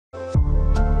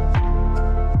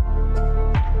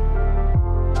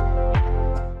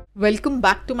Welcome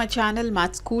back to my channel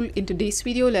Math School. In today's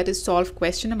video, let us solve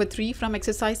question number 3 from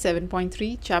exercise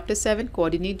 7.3, chapter 7,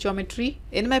 coordinate geometry.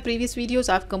 In my previous videos,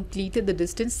 I've completed the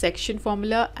distance section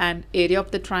formula and area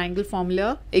of the triangle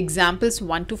formula, examples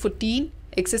 1 to 14,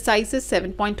 exercises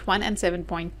 7.1 and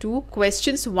 7.2,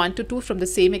 questions 1 to 2 from the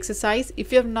same exercise.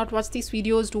 If you have not watched these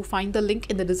videos, do find the link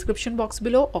in the description box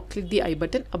below or click the I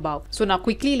button above. So now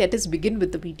quickly let us begin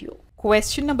with the video.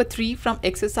 Question number 3 from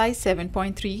exercise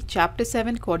 7.3, chapter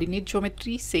 7, coordinate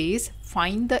geometry says,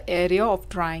 find the area of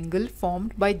triangle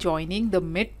formed by joining the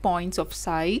midpoints of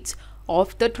sides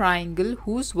of the triangle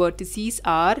whose vertices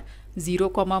are 0,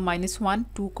 -1,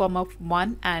 2,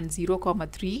 1 and 0,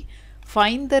 3.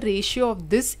 Find the ratio of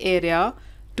this area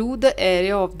to the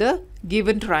area of the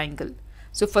given triangle.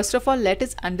 So first of all, let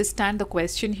us understand the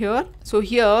question here. So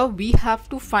here we have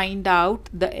to find out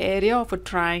the area of a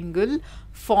triangle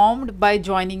formed by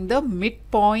joining the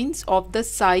midpoints of the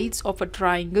sides of a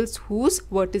triangle whose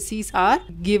vertices are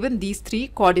given these three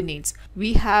coordinates.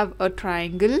 We have a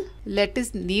triangle. Let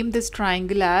us name this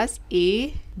triangle as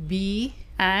A, B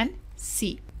and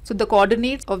C. So the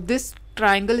coordinates of this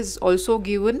triangle is also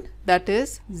given, that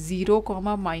is 0,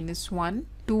 -1,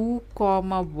 2,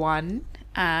 1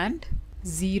 and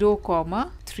 0,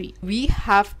 3. We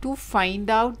have to find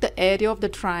out the area of the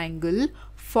triangle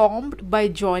formed by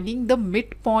joining the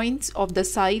midpoints of the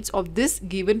sides of this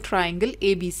given triangle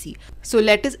ABC. So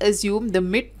let us assume the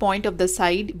midpoint of the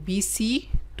side BC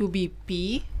to be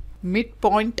P,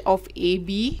 midpoint of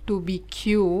AB to be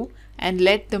Q, and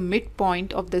let the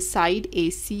midpoint of the side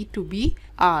AC to be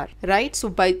R, right? So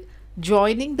by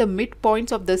joining the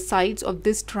midpoints of the sides of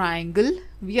this triangle,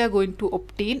 we are going to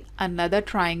obtain another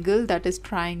triangle, that is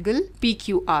triangle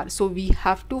PQR. So we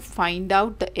have to find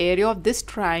out the area of this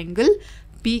triangle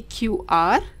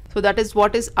PQR. So that is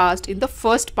what is asked in the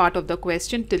first part of the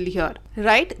question till here,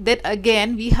 right? Then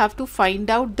again we have to find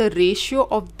out the ratio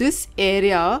of this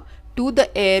area to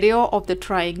the area of the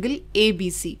triangle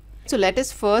ABC. So let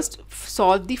us first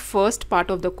solve the first part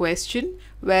of the question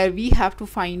where we have to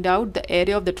find out the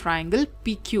area of the triangle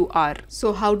PQR.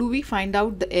 So how do we find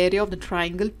out the area of the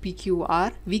triangle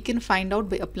PQR? We can find out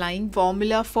by applying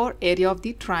formula for area of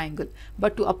the triangle.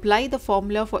 But to apply the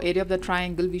formula for area of the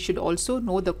triangle, we should also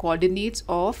know the coordinates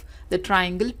of the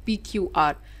triangle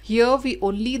PQR. Here we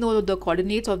only know the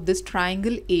coordinates of this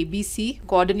triangle ABC.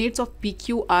 Coordinates of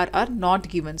PQR are not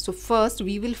given. So first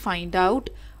we will find out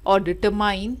or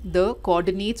determine the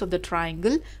coordinates of the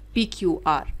triangle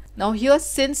PQR. Now here,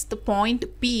 since the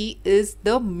point P is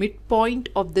the midpoint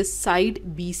of the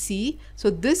side BC, so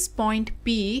this point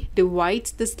P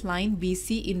divides this line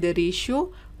BC in the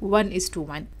ratio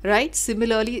 1:1, right?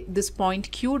 Similarly, this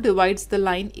point Q divides the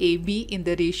line AB in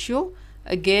the ratio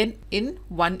again in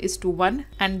 1:1,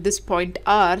 and this point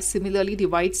R similarly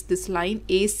divides this line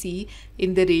AC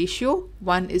in the ratio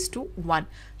 1:1.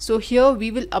 So here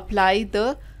we will apply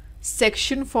the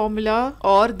section formula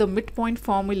or the midpoint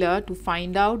formula to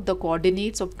find out the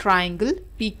coordinates of triangle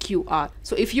PQR.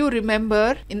 So if you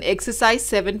remember, in exercise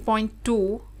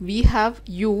 7.2 we have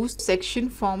used section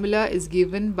formula is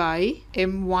given by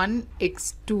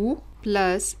m1x2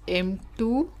 plus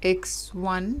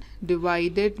m2x1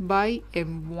 divided by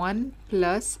m1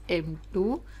 plus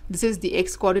m2. This is the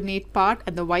x coordinate part,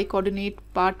 and the y coordinate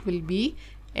part will be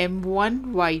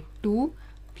m1y2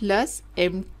 plus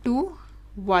m2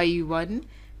 y1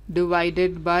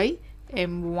 divided by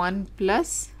m1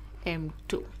 plus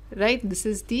m2, right? This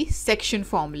is the section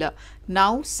formula.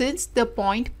 Now since the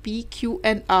point P, Q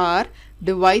and R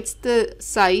divides the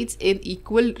sides in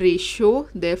equal ratio,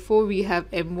 therefore we have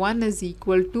m1 is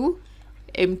equal to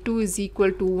m2 is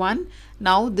equal to 1.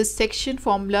 Now this section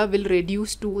formula will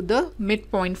reduce to the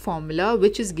midpoint formula,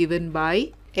 which is given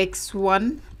by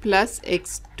x1 plus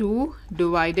x2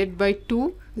 divided by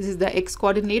 2. This is the x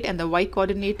coordinate, and the y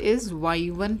coordinate is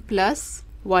y1 plus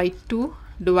y2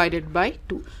 divided by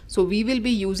 2. So we will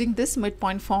be using this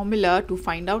midpoint formula to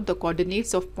find out the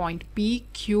coordinates of point P,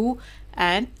 Q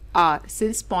and R,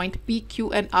 since point P,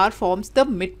 Q and R forms the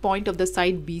midpoint of the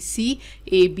side BC,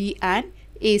 AB and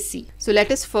AC. So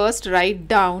let us first write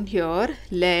down here,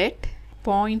 let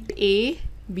point A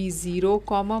be 0,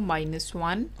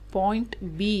 -1, point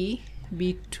B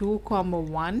be 2,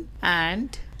 1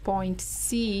 and point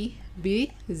C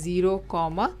be 0,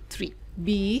 3.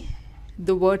 Be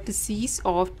the vertices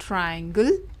of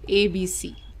triangle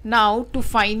ABC. Now to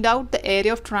find out the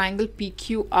area of triangle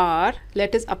PQR,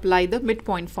 let us apply the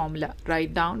midpoint formula.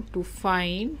 Write down, to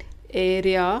find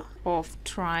area of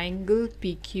triangle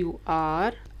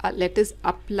PQR, let us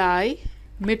apply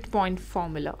midpoint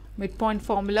formula. Midpoint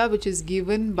formula which is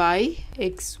given by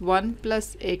x1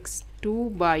 plus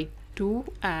x2 by 2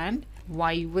 and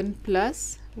y1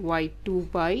 plus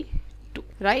y2 by 2.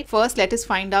 Right? First let us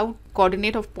find out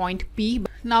coordinate of point P.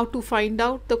 Now to find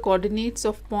out the coordinates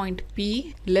of point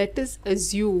P, let us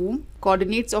assume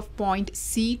coordinates of point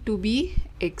C to be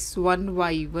x1,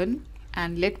 y1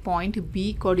 and let point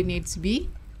B coordinates be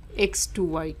x2,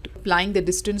 y2. Applying the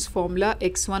distance formula,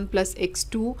 x1 plus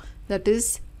x2, that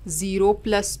is 0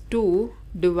 plus 2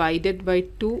 divided by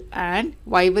 2 and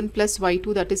y1 plus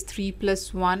y2, that is 3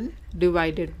 plus 1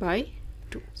 divided by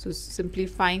 2. So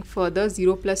simplifying further,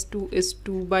 0 plus 2 is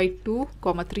 2 by 2,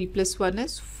 comma 3 plus 1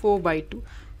 is 4 by 2.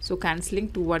 So cancelling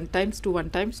 2 1 times, 2 1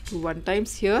 times, 2 1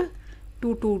 times, here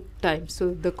 2 2 times.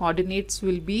 So the coordinates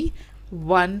will be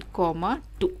 1 comma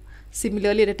 2.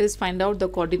 Similarly, let us find out the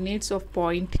coordinates of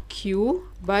point Q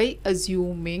by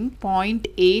assuming point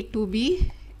A to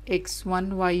be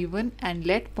x1, y1 and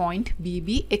let point B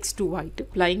be x2, y2.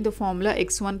 Applying the formula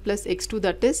x1 plus x2,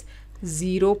 that is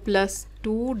 0 plus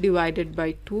 2 divided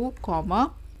by 2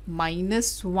 comma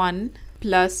minus 1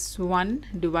 plus 1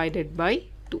 divided by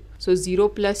 2. So 0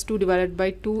 plus 2 divided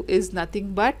by 2 is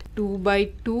nothing but 2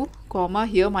 by 2 comma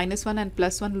here minus 1 and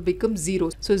plus 1 will become 0.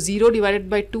 So 0 divided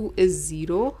by 2 is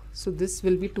 0. So this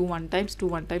will be 2 1 times, 2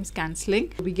 1 times,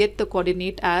 cancelling. We get the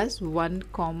coordinate as 1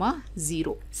 comma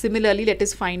 0. Similarly, let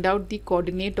us find out the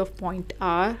coordinate of point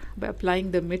R by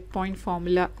applying the midpoint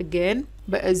formula again,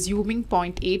 by assuming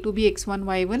point A to be x1,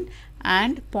 y1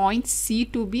 and point C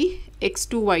to be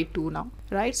x2, y2 now.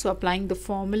 Right? So applying the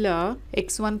formula,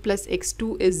 x1 plus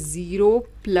x2 is 0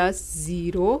 plus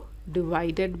 0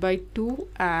 divided by 2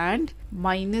 and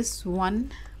minus 1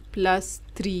 plus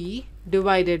 3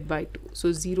 divided by 2.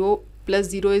 So 0 plus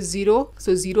 0 is 0.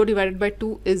 So 0 divided by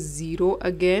 2 is 0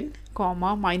 again,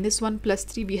 comma minus 1 plus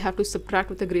 3 we have to subtract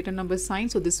with a greater number sign.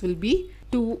 So this will be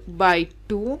 2 by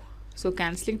 2. So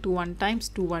cancelling 2 1 times,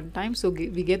 2 1 times. So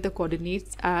we get the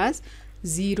coordinates as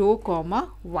 0 comma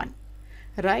 1.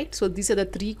 Right? So these are the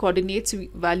three coordinates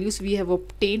values we have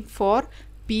obtained for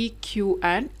P, Q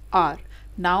and R.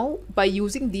 Now by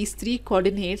using these three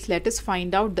coordinates, let us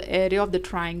find out the area of the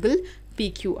triangle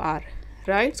PQR.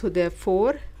 Right? So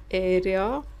therefore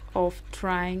area of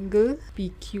triangle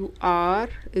PQR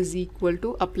is equal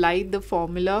to, apply the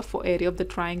formula for area of the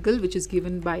triangle which is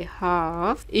given by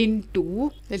half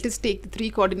into, let us take the three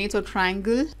coordinates of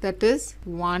triangle, that is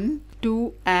 1,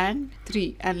 2 and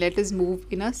 3, and let us move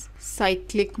in a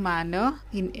cyclic manner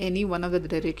in any one of the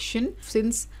direction.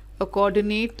 Since a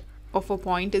coordinate of a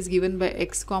point is given by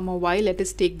x comma y, let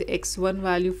us take the x1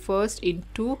 value first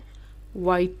into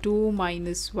y2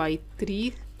 minus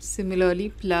y3, similarly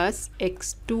plus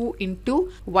x2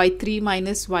 into y3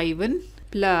 minus y1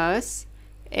 plus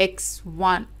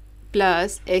x1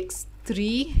 plus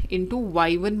x3 into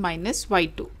y1 minus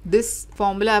y2. This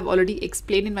formula I've already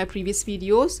explained in my previous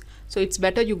videos, so it's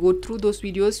better you go through those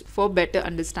videos for better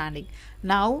understanding.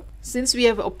 Now since we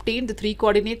have obtained the three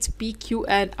coordinates P, Q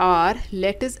and R,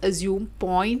 let us assume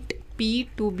point P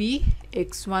to be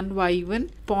x1, y1,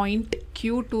 point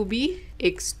Q to be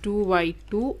x2,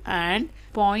 y2 and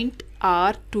point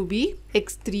R to be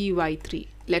x3, y3.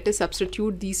 Let us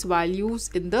substitute these values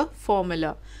in the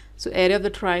formula. So area of the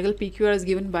triangle PQR is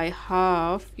given by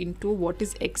half into, what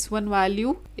is x1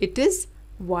 value? It is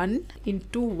 1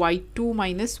 into y2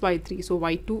 minus y3. So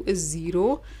y2 is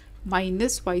 0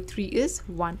 minus y3 is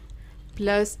 1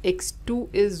 plus x2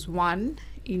 is 1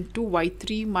 into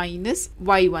y3 minus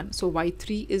y1. So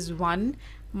y3 is 1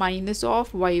 minus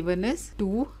of y1 is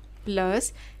 2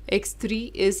 plus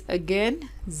x3 is again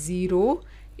 0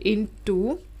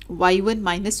 into y1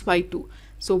 minus y2.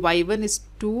 So y1 is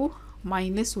 2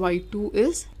 minus y2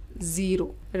 is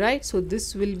 0. Right? So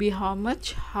this will be how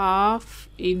much? Half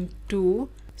into,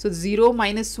 so 0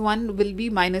 minus 1 will be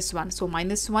minus 1. So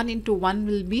minus 1 into 1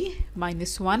 will be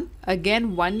minus 1.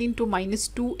 Again 1 into minus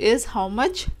 2 is how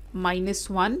much? Minus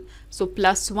 1. So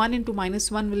plus 1 into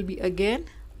minus 1 will be again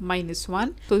minus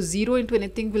 1. So 0 into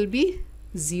anything will be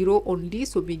 0 only.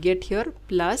 So we get here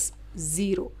plus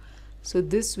 0. So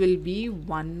this will be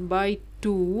 1 by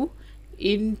 2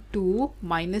 into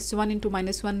minus 1 into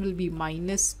minus 1 will be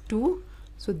minus 2.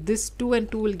 So this 2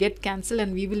 and 2 will get cancelled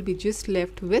and we will be just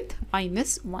left with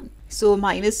minus 1.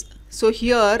 So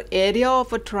here area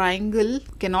of a triangle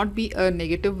cannot be a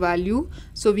negative value.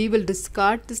 So we will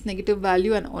discard this negative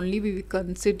value and only we will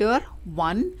consider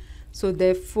 1. So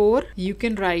therefore you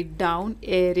can write down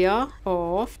area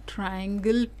of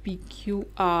triangle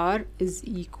PQR is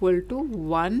equal to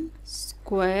 1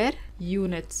 square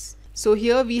units. So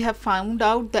here we have found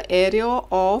out the area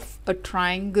of a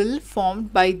triangle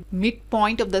formed by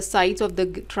midpoint of the sides of the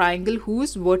triangle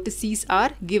whose vertices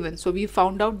are given. So we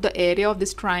found out the area of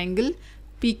this triangle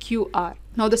PQR.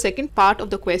 Now the second part of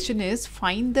the question is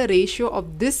find the ratio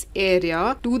of this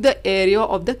area to the area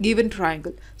of the given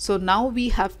triangle. So now we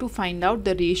have to find out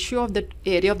the ratio of the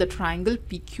area of the triangle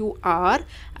PQR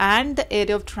and the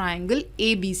area of triangle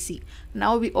ABC.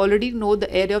 Now we already know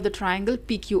the area of the triangle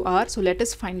PQR, so let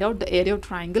us find out the area of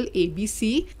triangle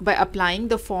ABC by applying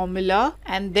the formula,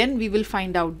 and then we will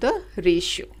find out the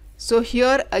ratio. So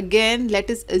here again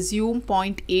let us assume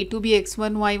point A to be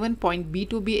x1, y1, point B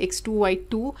to be x2,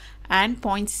 y2 and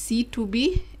point C to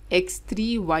be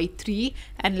x3, y3,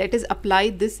 and let us apply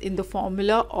this in the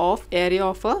formula of area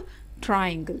of a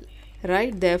triangle,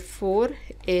 right? Therefore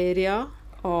area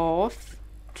of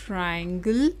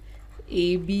triangle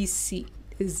ABC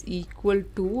is equal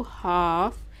to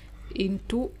half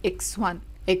into x1.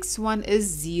 x1 is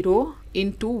 0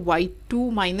 into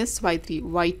y2 minus y3.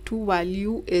 y2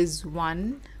 value is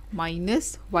 1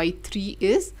 minus y3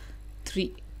 is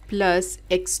 3 plus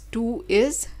x2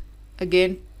 is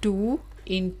again 2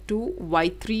 into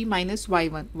y3 minus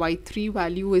y1. y3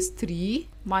 value is 3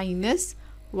 minus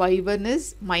y1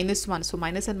 is minus 1. So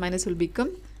minus and minus will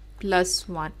become plus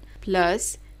 1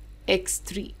 plus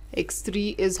x3.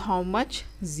 x3 is how much?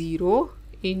 0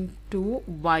 into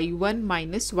y1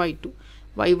 minus y2.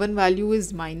 y1 value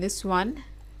is minus 1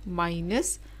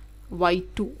 minus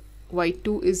y2.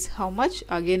 y2 is how much?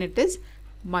 Again it is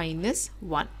minus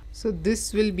 1. So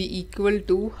this will be equal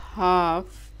to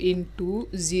half into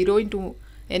 0 into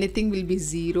anything will be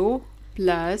 0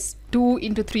 plus 2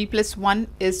 into 3 plus 1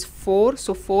 is 4.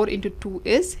 So 4 into 2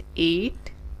 is 8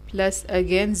 plus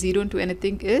again 0 into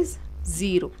anything is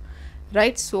 0.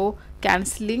 Right, so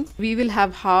cancelling we will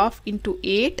have half into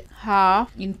 8,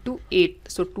 half into 8.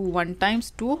 So 2 1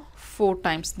 times, 2 4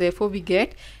 times. Therefore we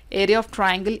get area of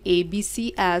triangle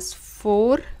ABC as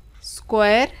 4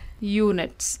 square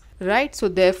units. Right, so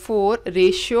therefore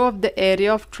ratio of the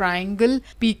area of triangle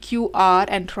PQR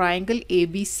and triangle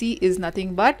ABC is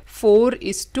nothing but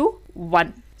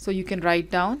 4:1. So you can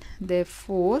write down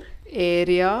therefore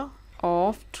area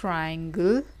of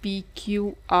triangle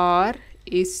PQR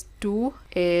is to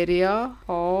area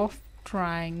of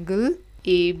triangle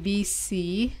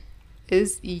ABC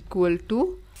is equal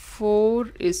to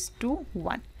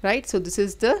 4:1. Right, so this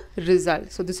is the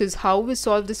result. So this is how we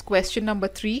solve this question number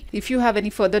 3. If you have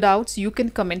any further doubts, you can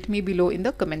comment me below in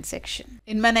the comment section.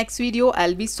 In my next video,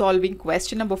 I'll be solving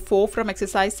question number 4 from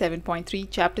exercise 7.3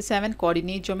 chapter 7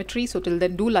 coordinate geometry. So till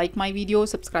then, do like my video,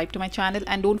 subscribe to my channel,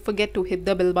 and don't forget to hit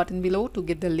the bell button below to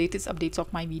get the latest updates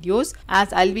of my videos,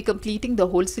 as I'll be completing the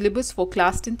whole syllabus for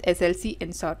class 10th SLC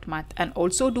NCERT math. And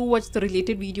also do watch the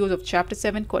related videos of chapter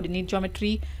 7 coordinate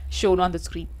geometry shown on the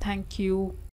screen. Thank you.